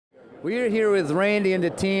We are here with Randy and the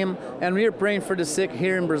team, and we are praying for the sick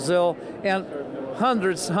here in Brazil, and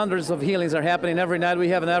hundreds of healings are happening every night. We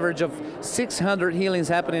have an average of 600 healings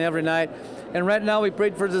happening every night. And right now we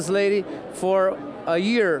prayed for this lady for a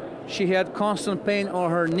year. She had constant pain on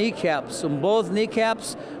her kneecaps, on both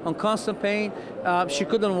kneecaps, on constant pain. She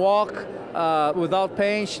couldn't walk without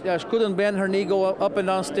pain. She couldn't bend her knee, go up and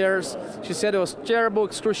down stairs. She said it was terrible,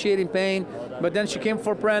 excruciating pain. But then she came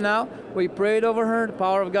for prayer now. We prayed over her. The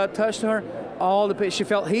power of God touched her. All the pain. She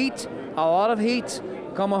felt heat, a lot of heat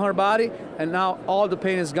come on her body, and now all the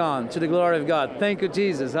pain is gone, to the glory of God. Thank you,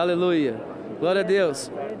 Jesus. Aleluia. Glória a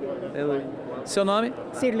Deus. Aleluia. Seu nome?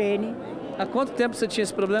 Sirlene. Há quanto tempo você tinha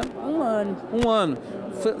esse problema? 1 ano. 1 ano.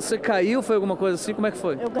 Você caiu, foi alguma coisa assim? Como é que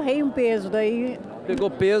foi? Eu carreguei um peso, daí...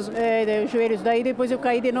 Pegou peso? Daí os joelhos, daí depois eu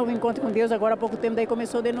caí de novo em encontro com Deus, agora há pouco tempo, daí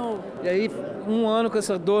começou de novo. E aí, 1 ano com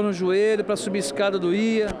essa dor no joelho, para subir escada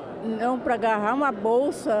doía? Não, para agarrar uma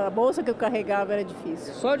bolsa, a bolsa que eu carregava era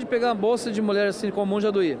difícil. Só de pegar uma bolsa de mulher assim comum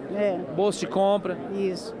já doía? É. Bolsa de compra?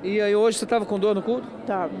 Isso. E aí hoje você estava com dor no culto?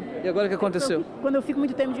 Tava. E agora o que aconteceu? Quando eu fico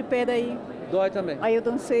muito tempo de pé, daí... Dói também? Aí eu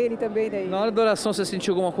dancei ele também, daí... Na hora da oração você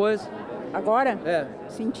sentiu alguma coisa? Agora? É.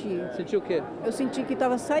 Senti. Sentiu o quê? Eu senti que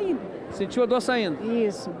estava saindo. Sentiu a dor saindo?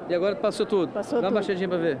 Isso. E agora passou tudo? Passou tudo. Dá uma tudo. baixadinha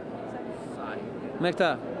pra ver. Como é que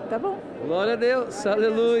tá? Tá bom. Glória a Deus.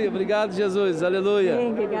 Aleluia. Obrigado, Jesus. Aleluia.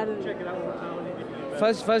 Bem, obrigada.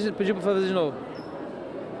 Pedir para fazer de novo.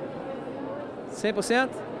 100%?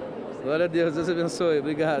 Glória a Deus. Deus abençoe.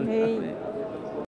 Obrigado. Amém.